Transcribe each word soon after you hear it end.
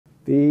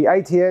The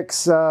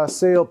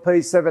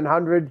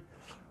ATX-CLP-700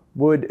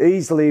 would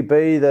easily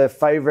be the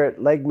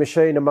favourite leg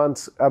machine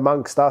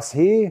amongst us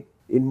here.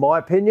 In my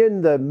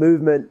opinion, the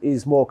movement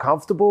is more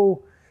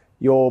comfortable.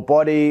 Your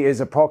body is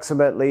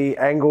approximately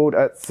angled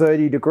at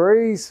 30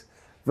 degrees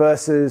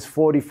versus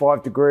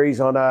 45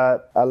 degrees on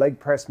a leg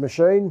press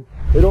machine.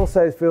 It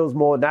also feels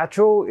more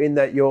natural in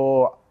that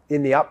you're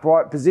in the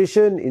upright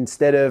position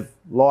instead of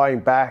lying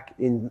back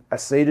in a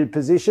seated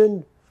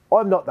position.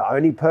 I'm not the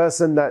only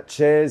person that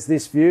shares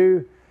this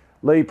view.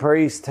 Lee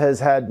Priest has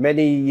had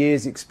many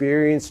years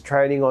experience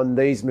training on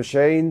these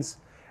machines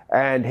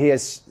and he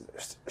has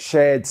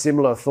shared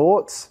similar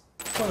thoughts.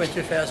 Probably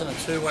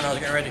 2002 when I was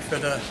getting ready for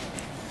the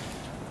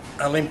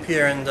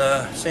Olympia and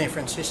San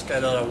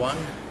Francisco that I won.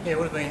 Yeah, it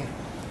would have been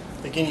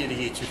beginning of the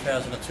year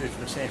 2002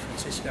 for the San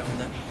Francisco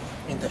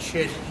in the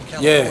shed in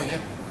California.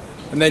 Yeah,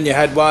 and then you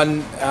had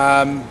one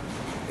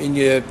in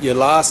your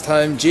last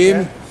home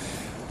gym. Yeah.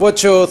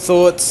 What's your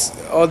thoughts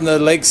on the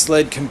leg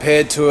sled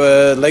compared to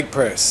a leg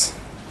press?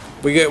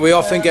 We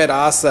often get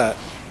asked that.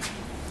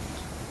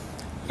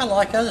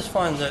 I just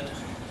find that,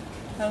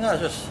 I don't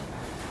know,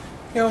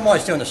 I'm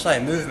always doing the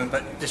same movement,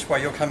 but this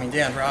way you're coming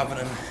down rather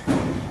than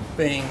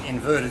being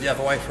inverted the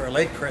other way for a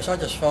leg press. I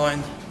just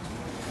find,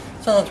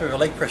 sometimes with a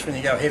leg press when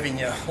you go heavy and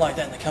you like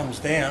that and it comes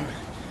down,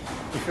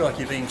 you feel like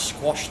you're being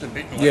squashed a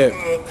bit. And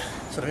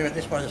sort of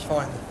this way I just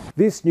find.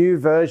 This new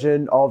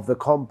version of the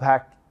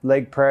compact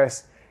leg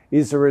press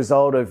is the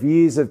result of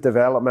years of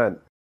development.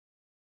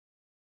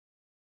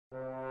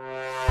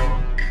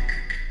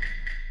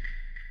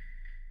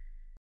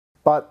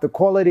 But the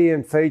quality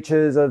and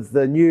features of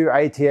the new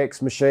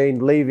ATX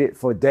machine leave it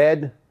for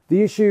dead.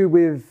 The issue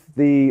with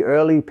the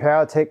early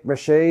PowerTech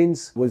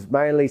machines was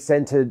mainly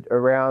centered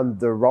around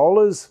the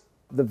rollers.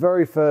 The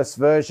very first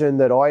version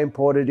that I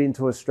imported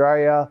into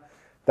Australia,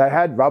 they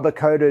had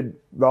rubber-coated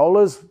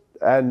rollers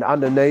and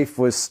underneath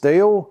was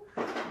steel.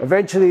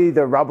 Eventually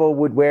the rubber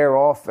would wear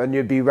off and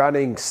you'd be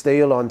running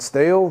steel on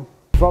steel.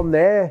 From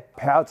there,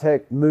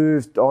 PowerTech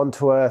moved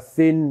onto a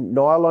thin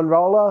nylon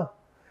roller.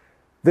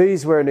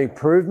 These were an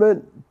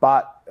improvement,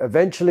 but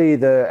eventually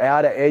the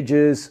outer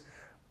edges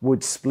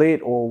would split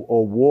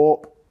or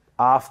warp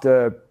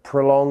after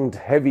prolonged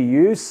heavy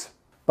use.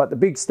 But the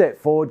big step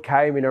forward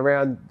came in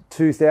around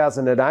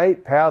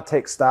 2008.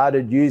 PowerTech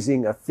started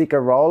using a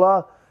thicker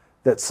roller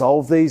that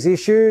solved these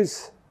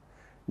issues.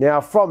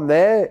 Now from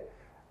there,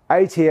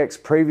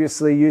 ATX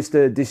previously used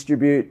to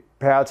distribute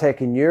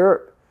PowerTech in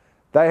Europe.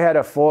 They had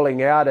a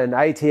falling out and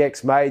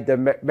ATX made the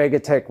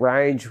Megatech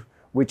range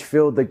which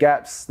filled the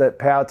gaps that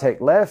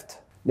PowerTech left.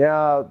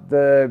 Now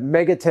the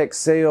Megatech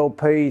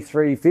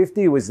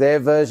CLP-350 was their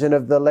version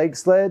of the leg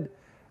sled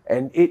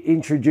and it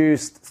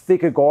introduced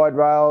thicker guide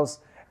rails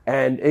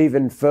and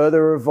even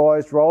further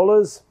revised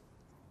rollers.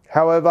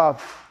 However,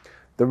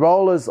 the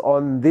rollers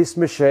on this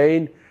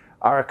machine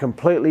are a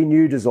completely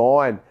new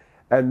design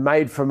and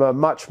made from a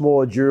much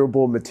more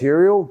durable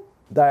material.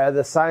 They are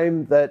the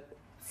same that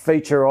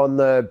feature on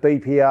the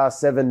BPR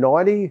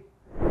 790.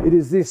 It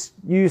is this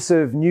use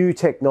of new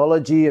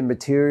technology and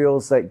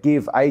materials that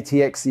give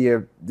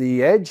ATX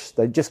the edge.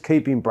 They just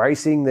keep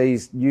embracing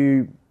these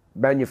new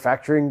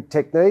manufacturing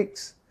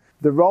techniques.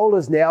 The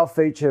rollers now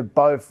feature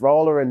both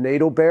roller and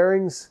needle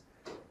bearings.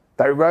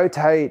 They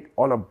rotate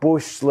on a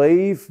bush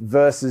sleeve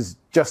versus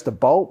just a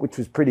bolt, which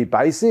was pretty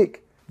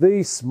basic.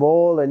 These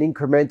small and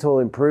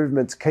incremental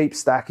improvements keep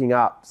stacking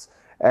up,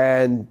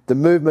 and the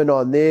movement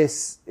on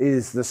this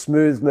is the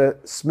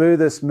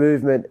smoothest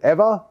movement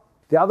ever.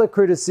 The other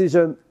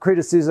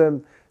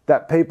criticism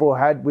that people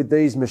had with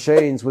these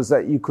machines was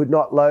that you could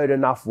not load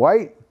enough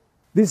weight.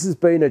 This has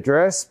been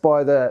addressed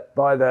by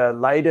the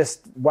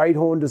latest weight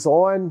horn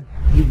design.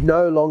 You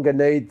no longer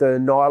need the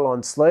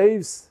nylon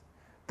sleeves.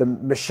 The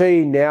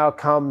machine now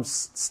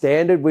comes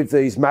standard with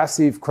these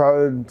massive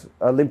chromed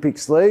Olympic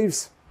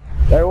sleeves.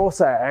 They're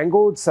also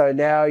angled, so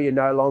now you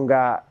no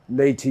longer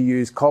need to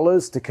use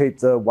collars to keep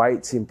the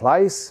weights in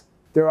place.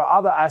 There are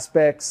other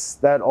aspects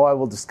that I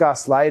will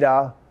discuss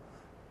later,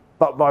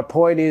 but my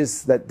point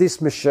is that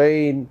this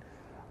machine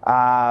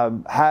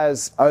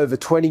has over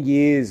 20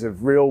 years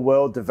of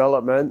real-world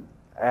development,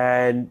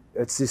 and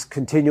it's this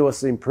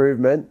continuous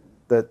improvement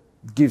that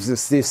gives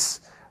us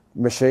this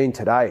machine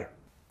today.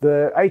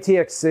 The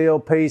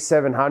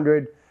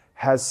ATX-CLP-700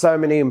 has so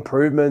many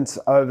improvements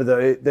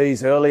over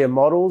these earlier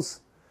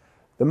models.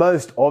 The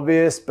most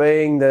obvious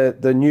being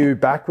the new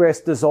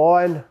backrest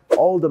design.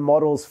 Older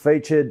models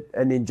featured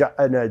an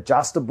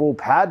adjustable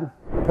pad.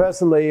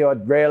 Personally,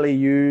 I'd rarely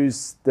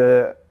use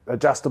the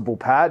adjustable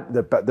pad,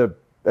 the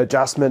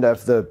adjustment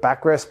of the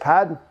backrest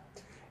pad.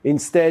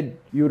 Instead,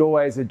 you'd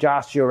always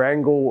adjust your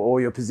angle or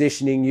your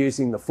positioning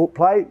using the foot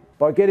plate.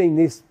 By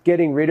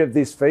getting rid of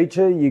this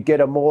feature, you get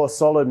a more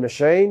solid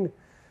machine.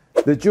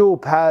 The dual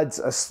pads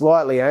are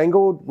slightly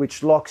angled,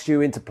 which locks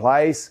you into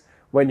place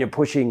when you're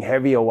pushing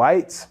heavier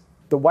weights.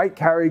 The weight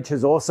carriage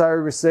has also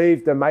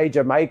received a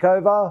major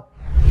makeover.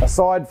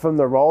 Aside from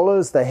the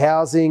rollers, the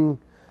housing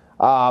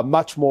are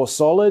much more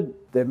solid.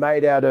 They're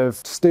made out of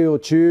steel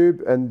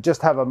tube and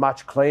just have a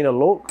much cleaner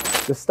look.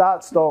 The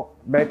start-stop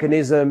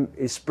mechanism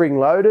is spring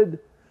loaded.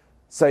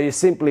 So you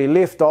simply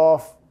lift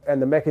off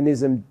and the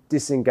mechanism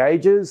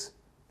disengages.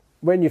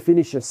 When you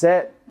finish your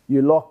set,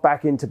 you lock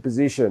back into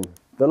position.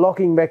 The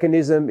locking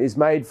mechanism is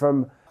made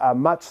from a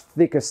much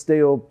thicker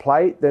steel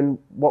plate than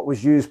what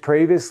was used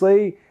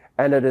previously,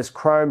 and it is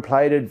chrome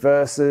plated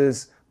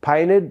versus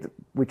painted,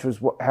 which was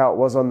how it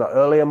was on the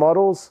earlier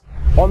models.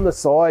 On the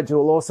sides,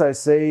 you'll also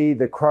see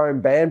the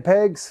chrome band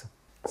pegs.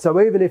 So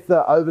even if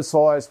the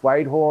oversized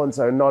weight horns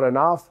are not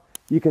enough,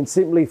 you can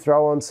simply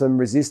throw on some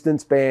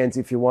resistance bands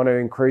if you want to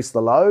increase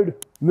the load.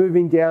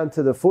 Moving down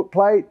to the foot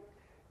plate,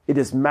 it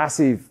is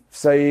massive,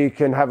 so you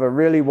can have a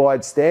really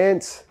wide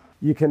stance.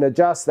 You can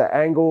adjust the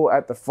angle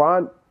at the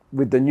front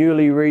with the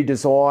newly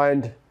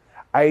redesigned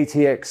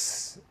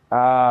ATX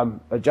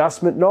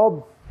adjustment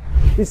knob.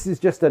 This is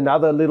just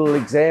another little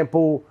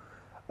example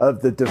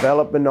of the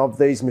development of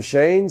these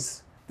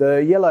machines.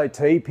 The yellow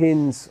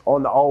T-pins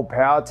on the old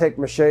PowerTech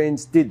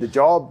machines did the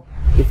job.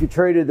 If you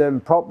treated them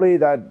properly,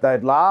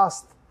 they'd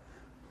last,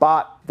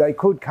 but they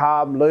could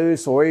come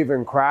loose or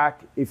even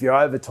crack if you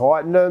over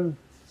tighten them.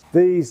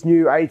 These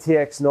new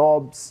ATX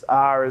knobs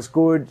are as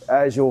good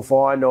as you'll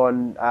find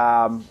on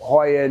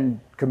high-end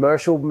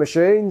commercial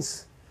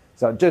machines.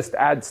 So it just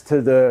adds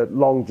to the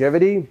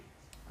longevity.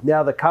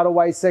 Now the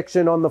cutaway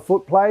section on the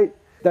foot plate,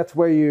 that's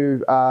where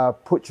you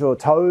put your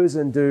toes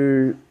and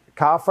do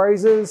calf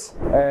raises.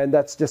 And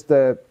that's just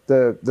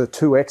the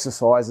two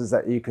exercises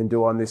that you can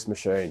do on this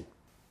machine.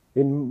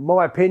 In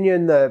my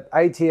opinion, the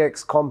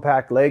ATX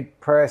compact leg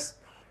press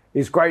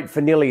is great for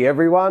nearly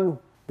everyone.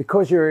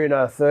 Because you're in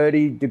a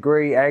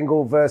 30-degree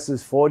angle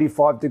versus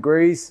 45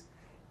 degrees,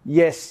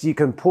 yes, you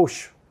can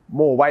push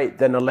more weight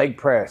than a leg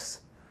press.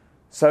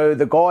 So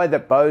the guy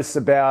that boasts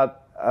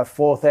about a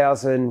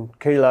 4,000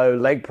 kilo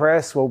leg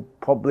press will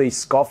probably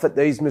scoff at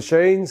these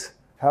machines.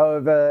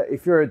 However,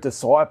 if you're a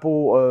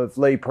disciple of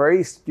Lee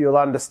Priest, you'll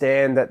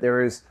understand that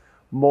there is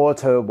more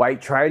to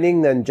weight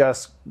training than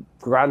just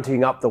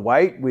grunting up the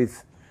weight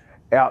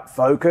without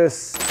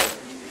focus.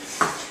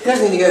 You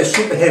don't need to go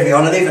super heavy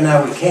on it, even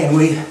though we can.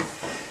 We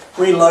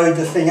reload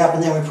the thing up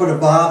and then we put a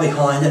bar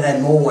behind it and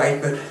add more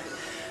weight, but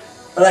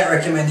I don't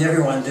recommend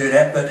everyone do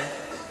that. But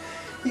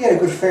you get a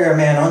good fair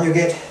amount on. You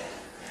get,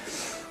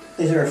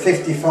 these are a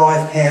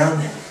 55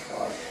 pound,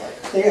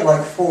 you get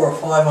like 4 or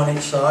 5 on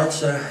each side,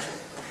 so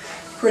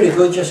pretty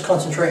good. Just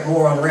concentrate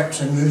more on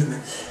reps and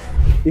movements.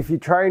 If you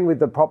train with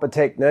the proper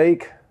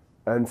technique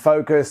and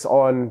focus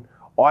on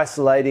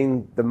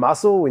isolating the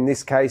muscle, in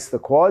this case the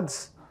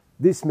quads,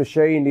 this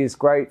machine is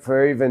great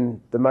for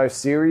even the most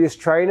serious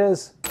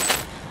trainers.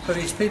 For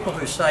these people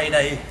who say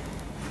they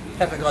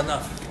haven't got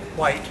enough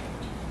weight,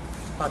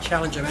 I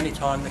challenge them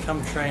anytime to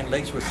come train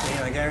legs with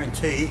me. I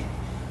guarantee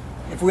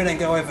if we don't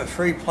go over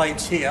 3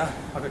 plates here,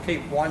 I could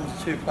keep 1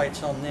 to 2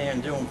 plates on there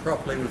and do them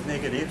properly with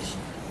negatives.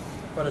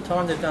 By the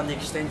time they've done the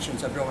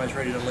extensions, they're almost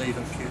ready to leave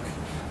and puke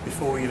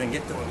before we even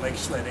get to a leg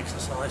sled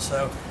exercise.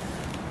 So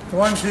the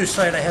ones who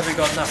say they haven't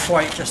got enough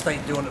weight just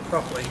ain't doing it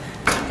properly.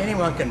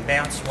 Anyone can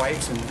bounce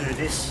weights and do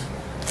this,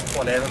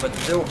 whatever, but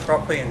to do it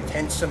properly and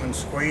tense them and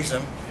squeeze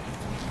them,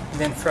 and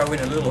then throw in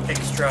a little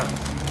extra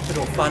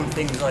little fun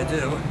things I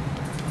do,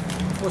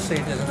 we'll see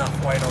if there's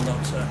enough weight or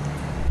not. So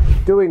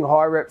doing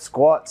high rep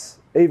squats,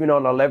 even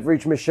on a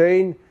leverage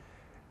machine,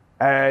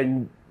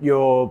 and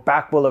your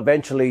back will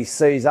eventually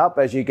seize up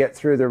as you get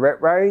through the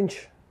rep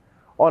range.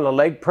 On a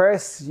leg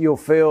press, you'll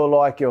feel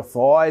like your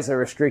thighs are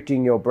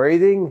restricting your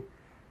breathing.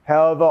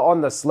 However,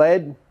 on the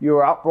sled,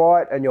 you're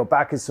upright and your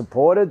back is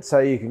supported, so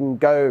you can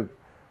go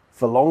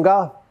for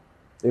longer,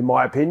 in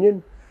my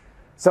opinion.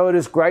 So it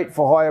is great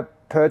for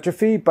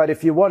hypertrophy, but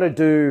if you want to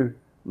do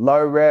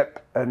low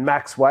rep and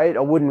max weight,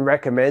 I wouldn't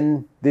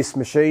recommend this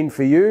machine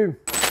for you.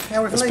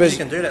 Now with legs you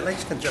can do that.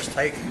 Legs can just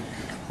take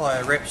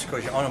higher reps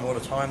because you're on them all the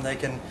time. They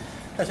can,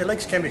 as I say,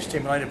 legs can be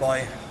stimulated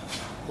by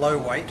low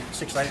weight,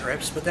 6 to 8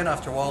 reps, but then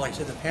after a while, like I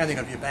said, the pounding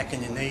of your back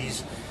and your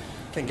knees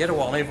can get a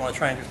while. Even when I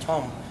trained with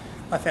Tom,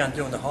 I found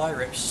doing the high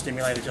reps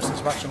stimulated just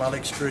as much as my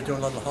legs through doing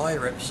a lot of high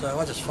reps. So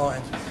I just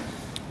find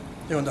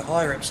doing the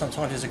high reps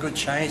sometimes is a good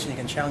change, and you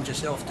can challenge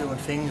yourself doing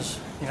things,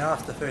 you know,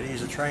 after 30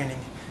 years of training.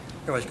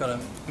 You always got to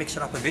mix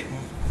it up a bit.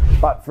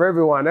 But for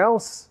everyone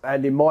else,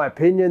 and in my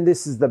opinion,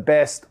 this is the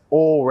best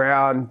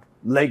all-round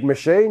leg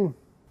machine.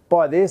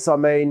 By this, I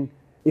mean,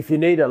 if you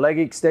need a leg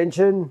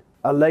extension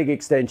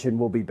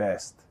will be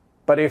best.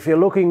 But if you're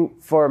looking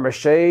for a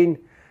machine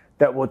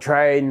that will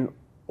train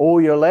all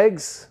your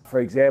legs, for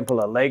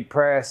example, a leg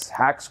press,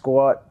 hack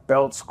squat,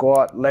 belt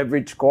squat,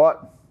 leverage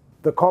squat,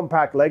 the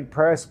compact leg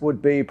press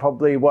would be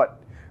probably what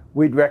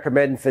we'd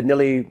recommend for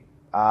nearly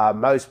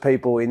most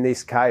people in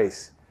this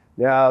case.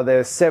 Now,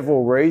 there's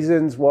several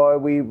reasons why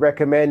we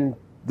recommend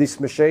this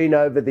machine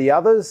over the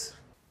others.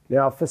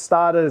 Now, for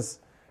starters,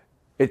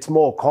 it's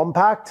more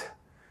compact.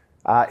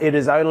 It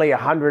is only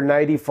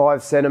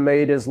 185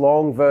 centimeters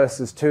long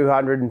versus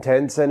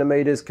 210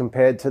 centimeters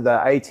compared to the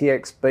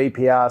ATX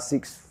BPR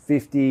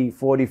 650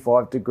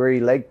 45 degree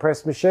leg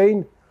press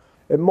machine.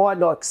 It might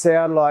not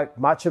sound like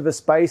much of a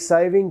space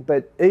saving,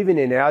 but even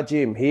in our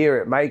gym here,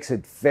 it makes a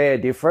fair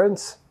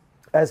difference.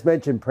 As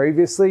mentioned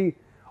previously,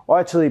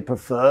 I actually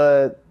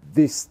prefer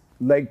this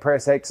leg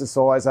press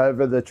exercise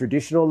over the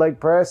traditional leg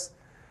press.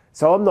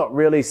 So I'm not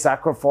really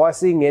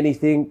sacrificing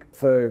anything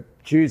for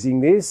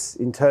choosing this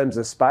in terms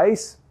of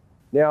space.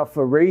 Now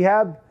for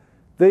rehab,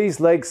 these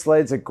leg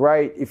sleds are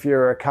great if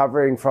you're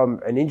recovering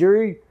from an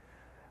injury.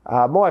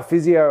 My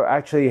physio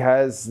actually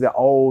has the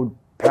old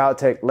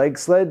PowerTech leg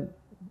sled,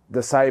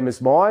 the same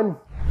as mine.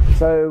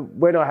 So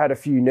when I had a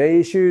few knee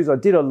issues, I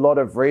did a lot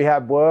of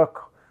rehab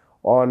work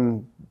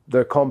on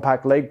the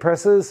compact leg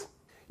presses.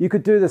 You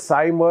could do the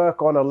same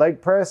work on a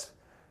leg press,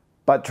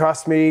 but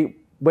trust me,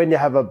 when you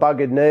have a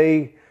buggered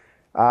knee,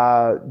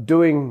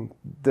 doing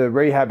the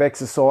rehab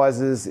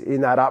exercises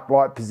in that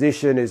upright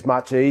position is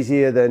much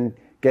easier than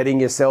getting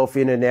yourself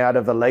in and out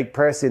of a leg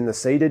press in the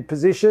seated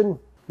position.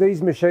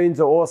 These machines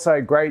are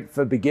also great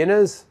for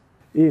beginners.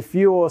 If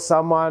you or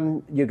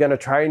someone you're going to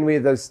train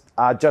with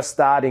are just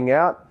starting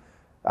out,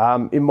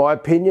 in my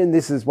opinion,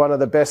 this is one of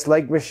the best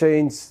leg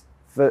machines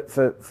for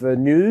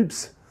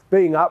noobs.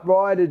 Being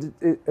upright,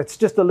 it's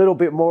just a little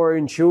bit more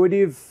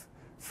intuitive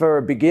for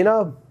a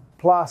beginner.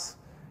 Plus,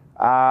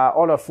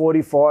 on a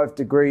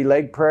 45-degree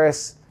leg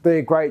press,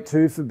 they're great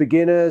too for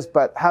beginners,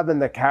 but having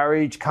the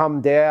carriage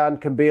come down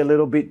can be a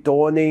little bit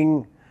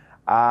daunting.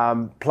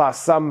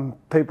 Plus, some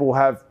people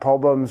have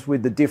problems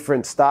with the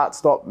different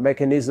start-stop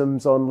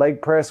mechanisms on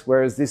leg press,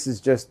 whereas this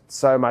is just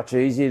so much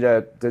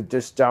easier to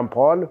just jump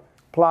on.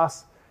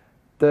 Plus,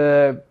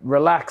 the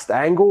relaxed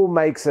angle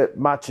makes it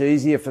much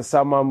easier for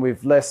someone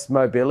with less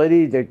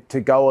mobility to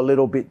go a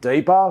little bit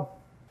deeper.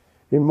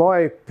 In my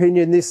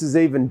opinion, this is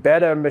even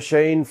better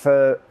machine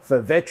for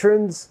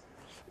veterans.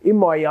 In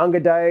my younger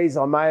days,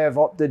 I may have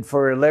opted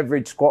for a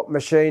leverage squat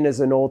machine as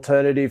an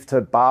alternative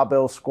to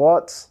barbell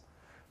squats.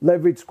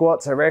 Leverage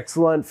squats are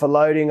excellent for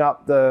loading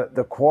up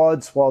the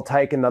quads while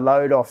taking the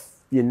load off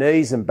your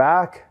knees and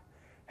back.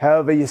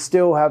 However, you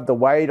still have the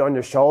weight on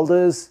your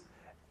shoulders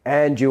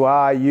and you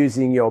are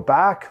using your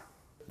back.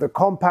 The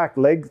compact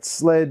leg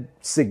sled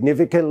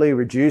significantly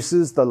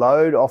reduces the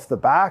load off the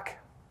back.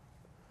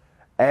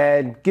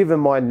 And given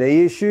my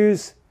knee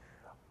issues,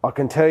 I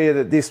can tell you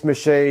that this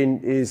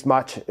machine is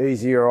much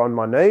easier on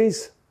my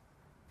knees.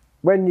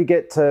 When you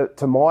get to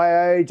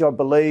my age, I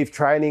believe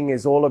training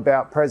is all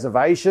about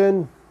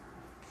preservation.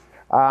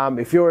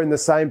 If you're in the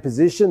same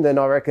position, then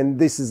I reckon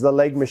this is the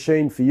leg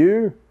machine for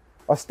you.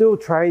 I still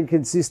train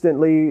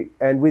consistently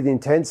and with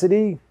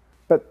intensity,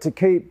 but to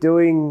keep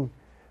doing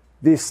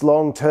this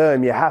long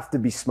term, you have to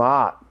be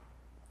smart.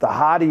 The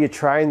harder you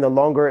train, the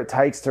longer it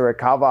takes to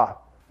recover.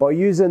 By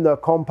using the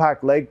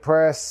compact leg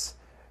press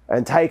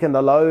and taking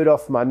the load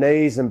off my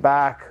knees and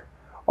back,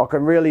 I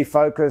can really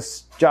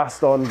focus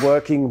just on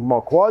working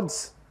my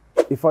quads.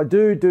 If I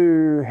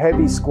do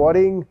heavy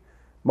squatting,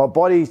 my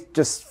body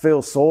just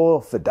feels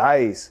sore for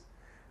days,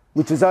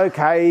 which is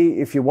okay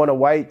if you want to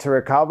wait to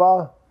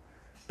recover.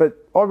 But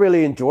I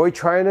really enjoy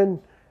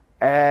training,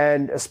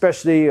 and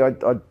especially I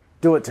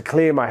do it to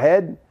clear my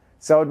head.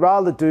 So I'd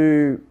rather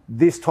do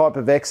this type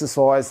of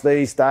exercise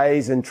these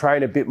days and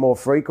train a bit more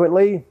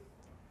frequently.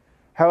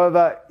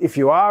 However, if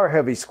you are a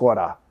heavy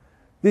squatter,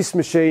 this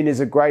machine is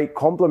a great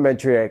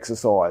complementary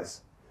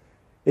exercise.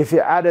 If you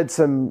added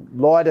some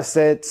lighter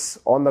sets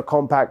on the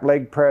compact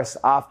leg press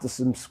after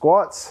some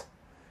squats,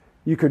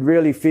 you could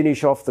really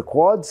finish off the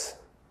quads,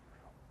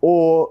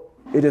 or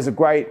it is a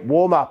great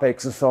warm-up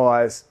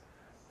exercise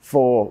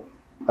to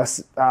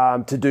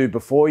do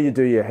before you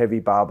do your heavy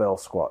barbell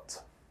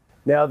squats.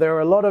 Now, there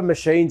are a lot of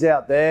machines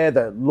out there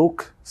that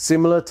look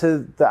similar to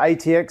the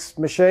ATX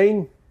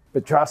machine,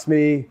 but trust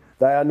me,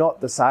 they are not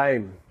the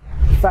same.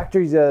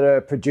 Factories that are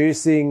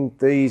producing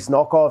these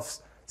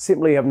knockoffs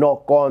simply have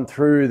not gone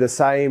through the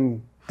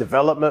same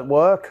development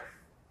work.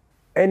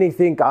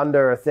 Anything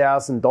under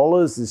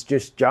 $1,000 is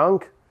just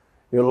junk.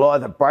 It'll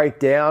either break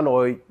down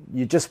or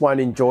you just won't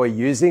enjoy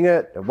using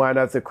it. It won't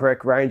have the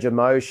correct range of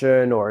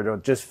motion, or it'll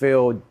just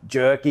feel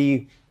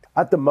jerky.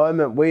 At the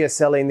moment, we are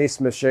selling this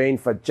machine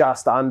for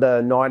just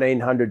under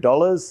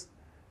 $1,900.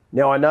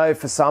 Now, I know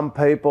for some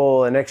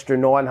people an extra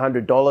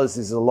 $900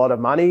 is a lot of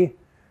money,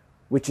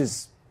 which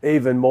is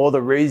even more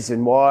the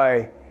reason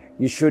why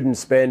you shouldn't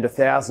spend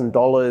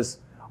 $1,000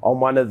 on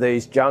one of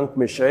these junk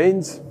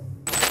machines.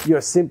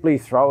 You're simply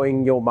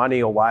throwing your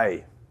money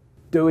away.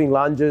 Doing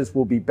lunges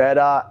will be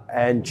better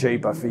and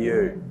cheaper for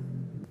you.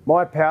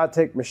 My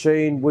PowerTech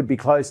machine would be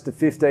close to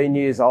 15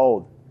 years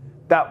old.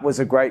 That was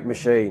a great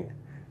machine.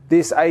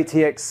 This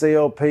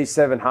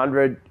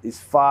ATX-CLP-700 is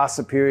far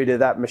superior to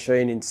that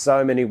machine in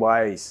so many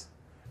ways.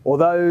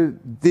 Although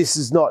this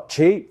is not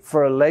cheap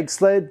for a leg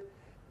sled,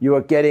 you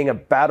are getting a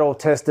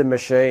battle-tested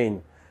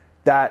machine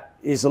that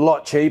is a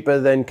lot cheaper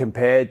than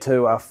compared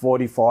to a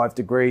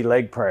 45-degree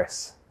leg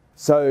press.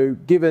 So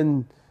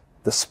given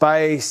the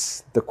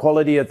space, the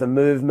quality of the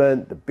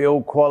movement, the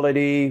build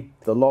quality,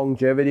 the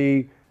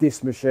longevity,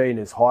 this machine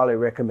is highly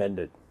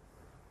recommended.